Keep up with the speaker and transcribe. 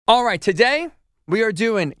All right, today we are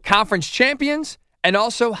doing conference champions and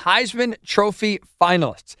also Heisman Trophy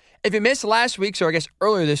finalists. If you missed last week's, or I guess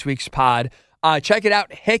earlier this week's pod, check it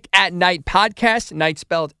out, Hick at Night podcast, Night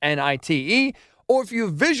spelled N-I-T-E. Or if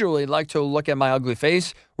you visually like to look at my ugly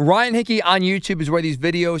face, Ryan Hickey on YouTube is where these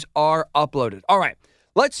videos are uploaded. All right,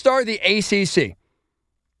 let's start the ACC.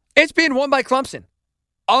 It's being won by Clemson.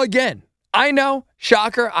 Again. I know,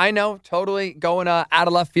 shocker, I know, totally going out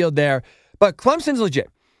of left field there. But Clemson's legit.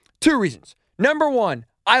 Two reasons. Number one,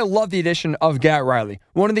 I love the addition of Garrett Riley.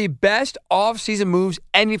 One of the best offseason moves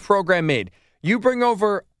any program made. You bring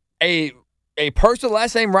over a person with the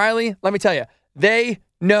last name Riley, let me tell you, they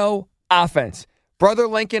know offense. Brother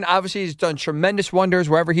Lincoln, obviously, has done tremendous wonders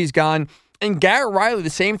wherever he's gone. And Garrett Riley,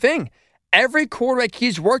 the same thing. Every quarterback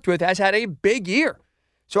he's worked with has had a big year.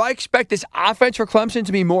 So I expect this offense for Clemson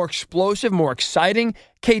to be more explosive, more exciting.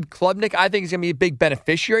 Cade Klubnik, I think, is going to be a big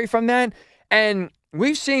beneficiary from that. And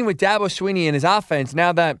we've seen with Dabo Swinney and his offense,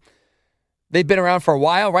 now that they've been around for a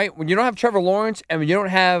while, right? When you don't have Trevor Lawrence and when you don't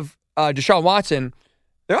have Deshaun Watson,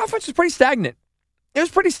 their offense is pretty stagnant. It was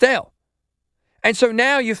pretty stale. And so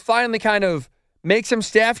now you finally kind of make some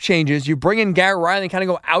staff changes. You bring in Garrett Riley and kind of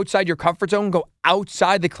go outside your comfort zone, go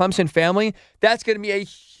outside the Clemson family. That's going to be a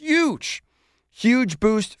huge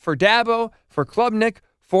boost for Dabo, for Klubnik,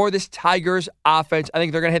 for this Tigers offense. I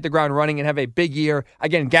think they're going to hit the ground running and have a big year.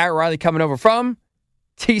 Again, Garrett Riley coming over from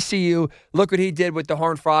TCU. Look what he did with the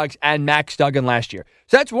Horned Frogs and Max Duggan last year.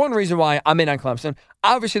 So that's one reason why I'm in on Clemson.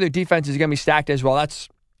 Obviously, their defense is going to be stacked as well.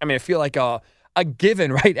 I feel like a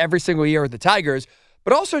given, right, every single year with the Tigers.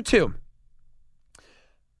 But also, too,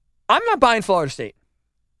 I'm not buying Florida State.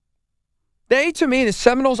 To me, the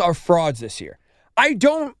Seminoles are frauds this year. I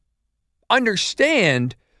don't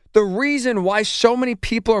understand the reason why so many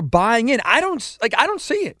people are buying in. I don't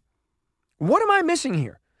see it. What am I missing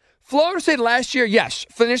here? Florida State last year, yes,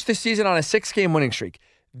 finished the season on a 6-game winning streak.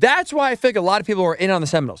 That's why I think a lot of people are in on the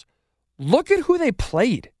Seminoles. Look at who they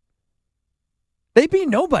played. They beat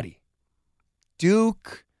nobody.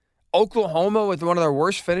 Duke, Oklahoma with one of their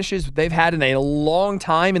worst finishes they've had in a long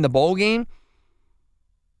time in the bowl game.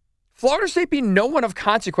 Florida State beat no one of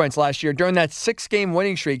consequence last year during that 6-game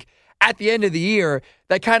winning streak at the end of the year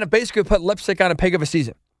that kind of basically put lipstick on a pig of a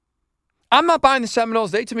season. I'm not buying the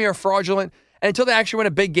Seminoles. They, to me, are fraudulent. And until they actually win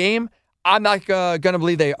a big game, I'm not going to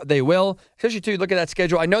believe they will. Especially, too, look at that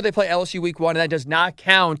schedule. I know they play LSU week 1, and that does not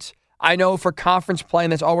count, I know, for conference play,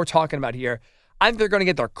 and that's all we're talking about here. I think they're going to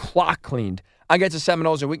get their clock cleaned against the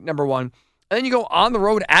Seminoles in week number 1. And then you go on the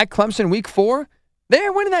road at Clemson week 4. They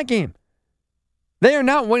are winning that game. They are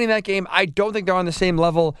not winning that game. I don't think they're on the same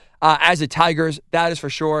level as the Tigers. That is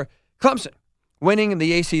for sure. Clemson winning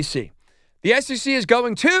the ACC. The SEC is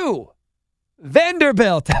going to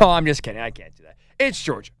Vanderbilt. Oh, I'm just kidding. I can't do that. It's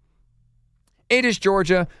Georgia. It is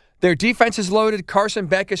Georgia. Their defense is loaded. Carson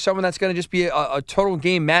Beck is someone that's going to just be a total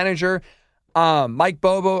game manager. Mike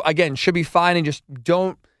Bobo, again, should be fine, and just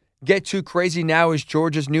don't get too crazy now as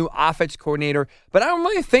Georgia's new offense coordinator. But I don't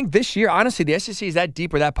really think this year, honestly, the SEC is that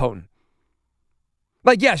deep or that potent.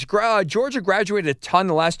 Like, yes, Georgia graduated a ton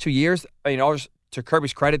the last 2 years. To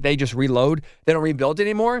Kirby's credit, they just reload. They don't rebuild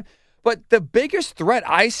anymore. But the biggest threat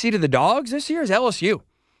I see to the Dogs this year is LSU.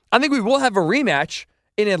 I think we will have a rematch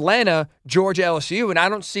in Atlanta, Georgia-LSU, and I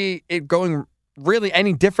don't see it going really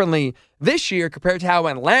any differently this year compared to how it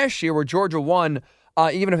went last year where Georgia won,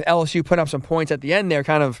 even if LSU put up some points at the end there,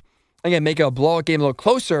 kind of, again, make a blowout game a little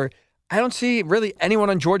closer. I don't see really anyone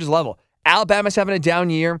on Georgia's level. Alabama's having a down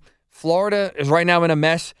year. Florida is right now in a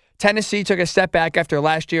mess. Tennessee took a step back after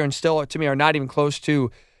last year and still, to me, are not even close to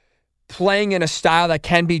playing in a style that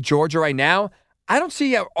can be Georgia right now. I don't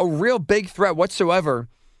see a real big threat whatsoever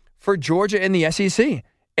for Georgia in the SEC.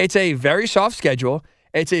 It's a very soft schedule.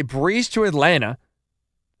 It's a breeze to Atlanta.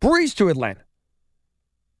 Breeze to Atlanta.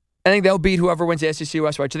 I think they'll beat whoever wins the SEC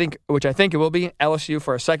West, which I think it will be LSU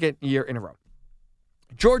for a second year in a row.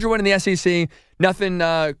 Georgia winning the SEC. Nothing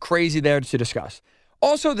crazy there to discuss.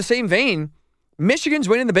 Also, the same vein, Michigan's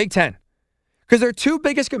winning the Big Ten because their two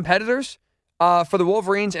biggest competitors for the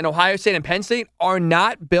Wolverines in Ohio State and Penn State are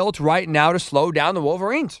not built right now to slow down the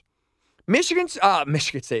Wolverines. Michigan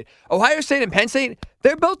State, Ohio State and Penn State,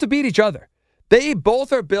 they're built to beat each other. They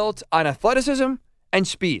both are built on athleticism and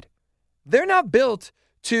speed. They're not built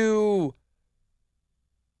to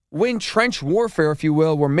win trench warfare, if you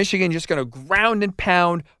will, where Michigan just going to ground and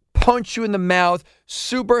pound, punch you in the mouth,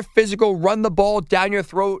 super physical, run the ball down your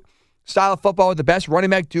throat style of football with the best running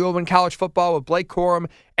back duo in college football with Blake Corum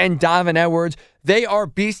and Donovan Edwards. They are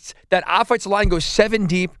beasts. That offensive line goes 7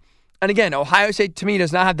 deep. And again, Ohio State, to me,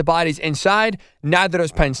 does not have the bodies inside. Neither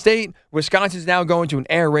does Penn State. Wisconsin's now going to an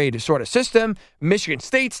air raid sort of system. Michigan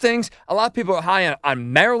State stinks. A lot of people are high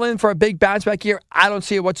on Maryland for a big bounce back year. I don't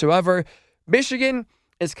see it whatsoever. Michigan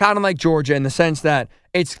is kind of like Georgia in the sense that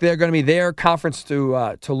they're going to be their conference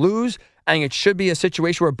to lose. I think it should be a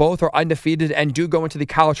situation where both are undefeated and do go into the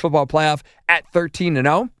college football playoff at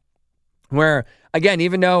 13-0. Where, again,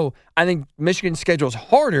 even though I think Michigan's schedule is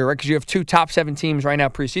harder, right, because you have two top 7 teams right now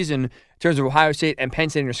preseason in terms of Ohio State and Penn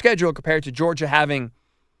State in your schedule, compared to Georgia having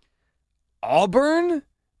Auburn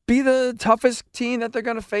be the toughest team that they're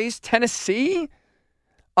going to face, Tennessee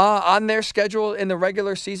on their schedule in the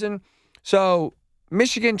regular season. So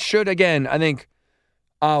Michigan should, again, I think,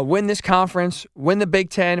 win this conference, win the Big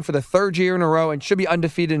Ten for the 3rd year in a row, and should be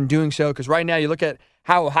undefeated in doing so, because right now you look at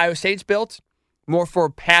how Ohio State's built, more for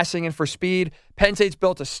passing and for speed. Penn State's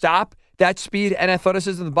built to stop that speed and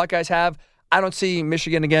athleticism the Buckeyes have. I don't see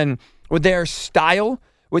Michigan, again, with their style,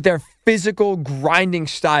 with their physical grinding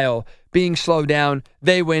style being slowed down.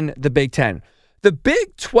 They win the Big Ten. The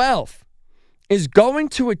Big 12 is going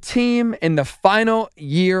to a team in the final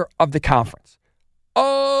year of the conference.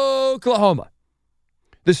 Oklahoma.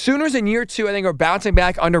 The Sooners in year 2, I think, are bouncing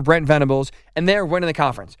back under Brent Venables, and they're winning the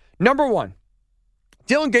conference. Number 1.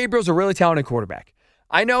 Dylan Gabriel's a really talented quarterback.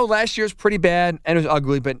 I know last year's pretty bad and it was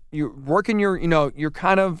ugly, but you're working you're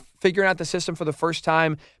kind of figuring out the system for the first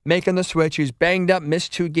time, making the switch. He's banged up,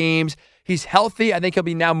 missed 2 games. He's healthy. I think he'll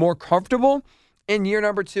be now more comfortable in year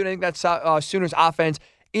number 2. And I think that Sooners offense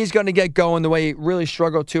is going to get going the way he really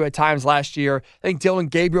struggled to at times last year. I think Dylan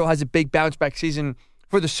Gabriel has a big bounce back season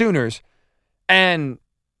for the Sooners. And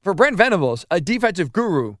for Brent Venables, a defensive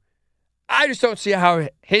guru, I just don't see how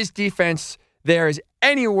his defense there is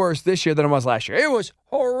any worse this year than it was last year. It was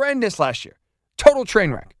horrendous last year. Total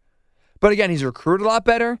train wreck. But again, he's recruited a lot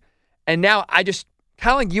better. And now I just,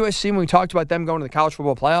 kind of like USC when we talked about them going to the college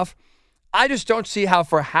football playoff, I just don't see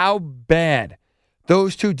how bad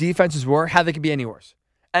those 2 defenses were, how they could be any worse.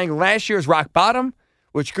 I think last year was rock bottom,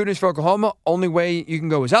 which good news for Oklahoma. Only way you can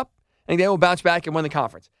go is up. I think they will bounce back and win the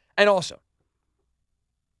conference. And also,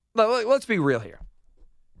 let's be real here.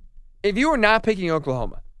 If you are not picking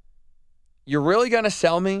Oklahoma, you're really going to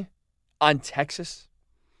sell me on Texas?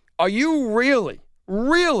 Are you really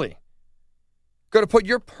going to put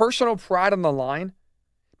your personal pride on the line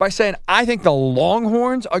by saying, I think the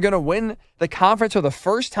Longhorns are going to win the conference for the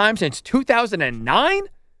first time since 2009?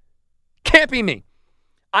 Can't be me.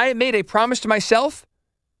 I have made a promise to myself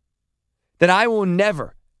that I will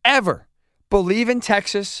never, ever believe in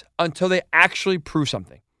Texas until they actually prove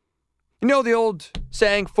something. You know the old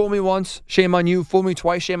saying, fool me once, shame on you, fool me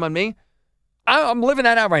twice, shame on me? I'm living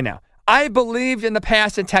that out right now. I believed in the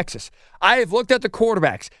past in Texas. I have looked at the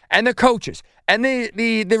quarterbacks and the coaches and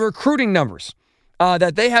the recruiting numbers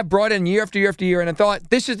that they have brought in year after year after year, and I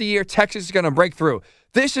thought, this is the year Texas is going to break through.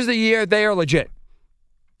 This is the year they are legit.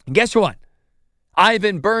 And guess what? I've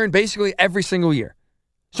been burned basically every single year.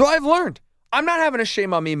 So I've learned. I'm not having a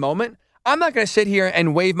shame on me moment. I'm not going to sit here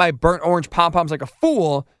and wave my burnt orange pom-poms like a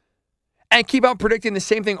fool and keep on predicting the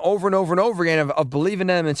same thing over and over and over again of believing in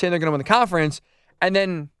them and saying they're going to win the conference, and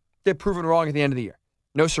then get proven wrong at the end of the year.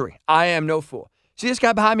 No, siree. I am no fool. See this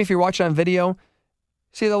guy behind me if you're watching on video?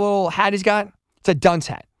 See the little hat he's got? It's a dunce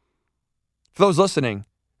hat. For those listening,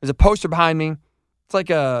 there's a poster behind me. It's like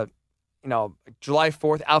a, July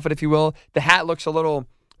 4th outfit, if you will. The hat looks a little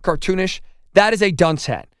cartoonish. That is a dunce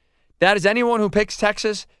hat. That is anyone who picks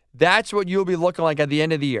Texas. That's what you'll be looking like at the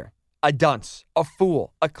end of the year. A dunce, a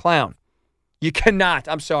fool, a clown. You cannot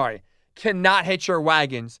hitch your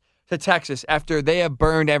wagons to Texas after they have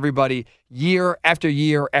burned everybody year after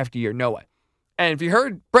year after year. No way. And if you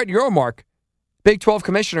heard Brett Euromark, Big 12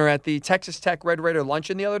 commissioner at the Texas Tech Red Raider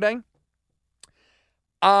luncheon the other day,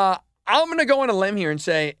 I'm going to go on a limb here and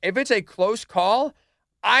say, if it's a close call,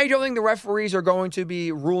 I don't think the referees are going to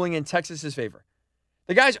be ruling in Texas's favor.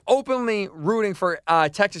 The guy's openly rooting for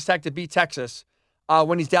Texas Tech to beat Texas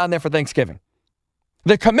when he's down there for Thanksgiving.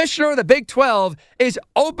 The commissioner of the Big 12 is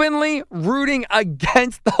openly rooting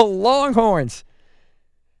against the Longhorns.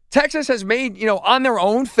 Texas has made, on their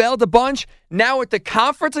own, failed a bunch. Now with the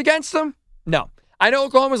conference against them? No. I know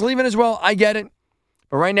Oklahoma's leaving as well. I get it.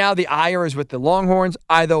 But right now, the ire is with the Longhorns.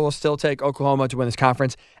 I, though, will still take Oklahoma to win this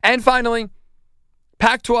conference. And finally,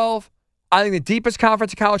 Pac-12, I think the deepest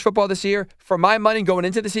conference in college football this year. For my money going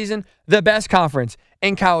into the season, the best conference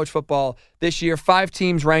in college football this year. 5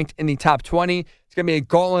 teams ranked in the top 20. It's going to be a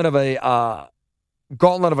gauntlet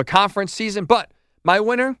of a conference season. But my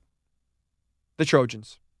winner, the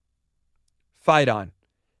Trojans. Fight on.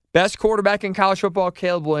 Best quarterback in college football,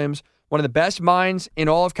 Caleb Williams. One of the best minds in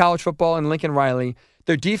all of college football in Lincoln Riley.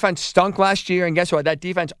 Their defense stunk last year, and guess what? That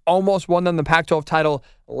defense almost won them the Pac-12 title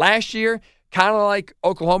last year. Kind of like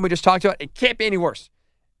Oklahoma we just talked about. It can't be any worse.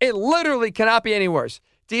 It literally cannot be any worse.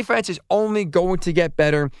 Defense is only going to get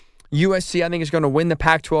better. USC, I think, is going to win the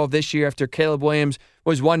Pac-12 this year after Caleb Williams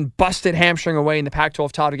was one busted hamstring away in the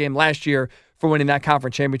Pac-12 title game last year for winning that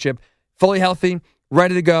conference championship. Fully healthy,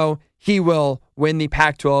 ready to go. He will win the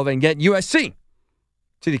Pac-12 and get USC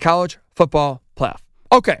to the college football playoff.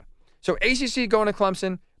 Okay, so ACC going to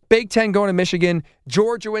Clemson, Big Ten going to Michigan,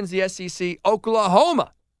 Georgia wins the SEC,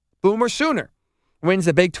 Oklahoma, Boomer Sooner, wins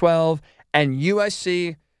the Big 12, and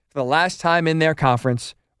USC, for the last time in their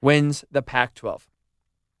conference, wins the Pac-12.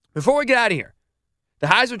 Before we get out of here, the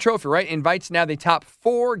Heisman Trophy, right, invites now the top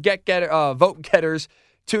 4 vote getters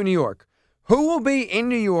to New York. Who will be in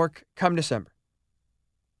New York come December?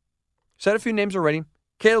 Said a few names already.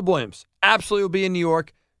 Caleb Williams absolutely will be in New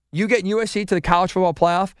York. You get USC to the college football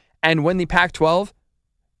playoff and win the Pac-12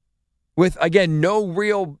 with, again, no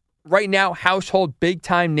real, right now, household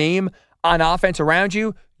big-time name on offense around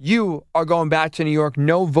you. You are going back to New York.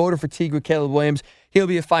 No voter fatigue with Caleb Williams. He'll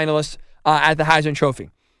be a finalist at the Heisman Trophy.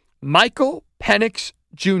 Michael Penix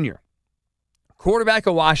Jr., quarterback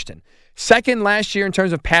of Washington. Second last year in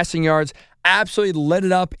terms of passing yards. Absolutely lit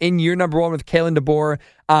it up in year number 1 with Kalen DeBoer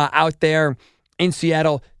out there in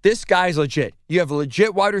Seattle. This guy's legit. You have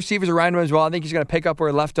legit wide receivers around him as well. I think he's going to pick up where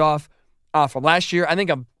he left off from last year. I think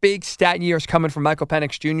a big stat year is coming from Michael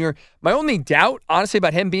Penix Jr. My only doubt, honestly,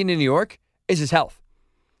 about him being in New York is his health.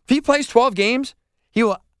 If he plays 12 games, he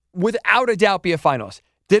will, without a doubt, be a finalist.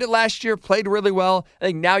 Did it last year, played really well. I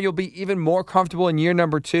think now you'll be even more comfortable in year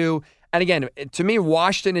number 2. And again, to me,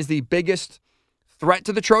 Washington is the biggest threat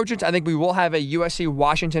to the Trojans. I think we will have a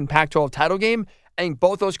USC-Washington Pac-12 title game. I think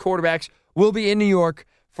both those quarterbacks will be in New York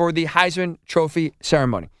for the Heisman Trophy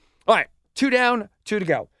ceremony. All right, 2 down, 2 to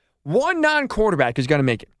go. One non-quarterback is going to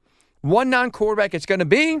make it. One non-quarterback, it's going to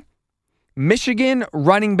be Michigan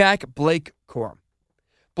running back Blake Corum.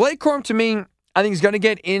 Blake Corum, to me, I think he's going to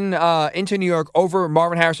get into New York over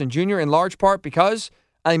Marvin Harrison Jr. in large part because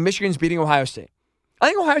I think Michigan's beating Ohio State. I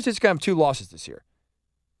think Ohio State's going to have 2 losses this year.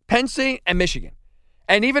 Penn State and Michigan.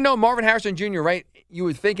 And even though Marvin Harrison Jr., right, you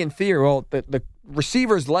would think in theory, well, the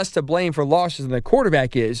receiver is less to blame for losses than the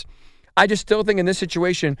quarterback is. I just still think in this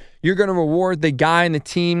situation, you're going to reward the guy in the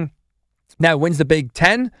team that wins the Big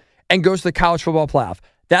Ten and goes to the college football playoff.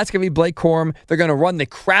 That's going to be Blake Corum. They're going to run the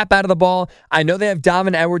crap out of the ball. I know they have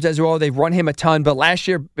Donovan Edwards as well. They've run him a ton. But last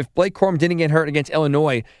year, if Blake Corum didn't get hurt against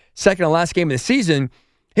Illinois, second to last game of the season,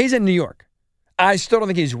 he's in New York. I still don't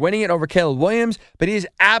think he's winning it over Caleb Williams, but he is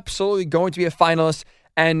absolutely going to be a finalist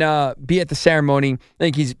and be at the ceremony. I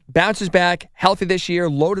think he bounces back, healthy this year,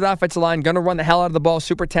 loaded offensive line, going to run the hell out of the ball,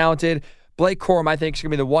 super talented. Blake Corum, I think, is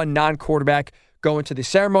going to be the one non-quarterback going to the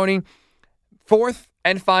ceremony. 4th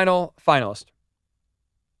and final finalist.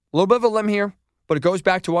 A little bit of a limb here, but it goes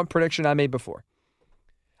back to one prediction I made before.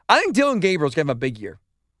 I think Dylan Gabriel's going to have a big year.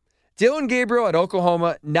 Dylan Gabriel at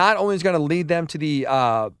Oklahoma not only is going to lead them to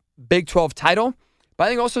the Big 12 title, but I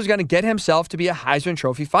think also is going to get himself to be a Heisman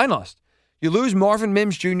Trophy finalist. You lose Marvin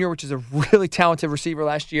Mims Jr., which is a really talented receiver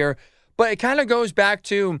last year, but it kind of goes back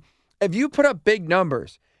to if you put up big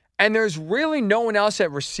numbers and there's really no one else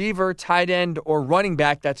at receiver, tight end, or running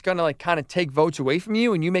back that's going to like kind of take votes away from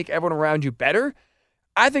you and you make everyone around you better,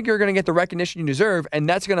 I think you're going to get the recognition you deserve, and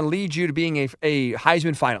that's going to lead you to being a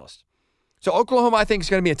Heisman finalist. So Oklahoma, I think, is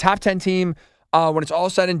going to be a top 10 team when it's all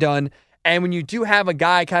said and done. And when you do have a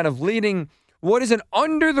guy kind of leading what is an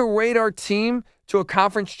under-the-radar team to a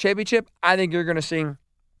conference championship, I think you're going to see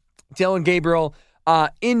Dylan Gabriel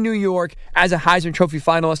in New York as a Heisman Trophy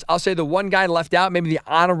finalist. I'll say the one guy left out, maybe the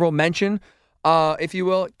honorable mention, if you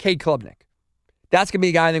will, Cade Klubnik. That's going to be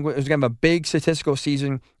a guy I think who's going to have a big statistical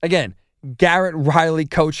season. Again, Garrett Riley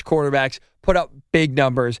coached quarterbacks, put up big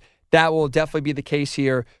numbers. That will definitely be the case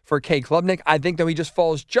here for Cade Klubnik. I think that he just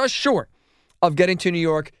falls just short of getting to New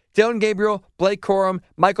York. Dylan Gabriel, Blake Corum,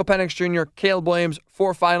 Michael Penix Jr., Caleb Williams,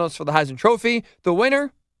 4 finalists for the Heisman Trophy. The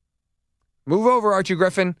winner, move over, Archie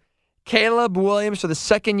Griffin. Caleb Williams for the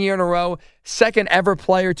second year in a row, second ever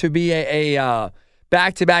player to be a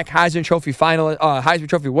back-to-back Heisman Trophy finalist, Heisman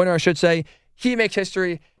Trophy winner, I should say. He makes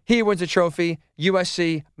history. He wins a trophy.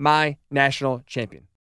 USC, my national champion.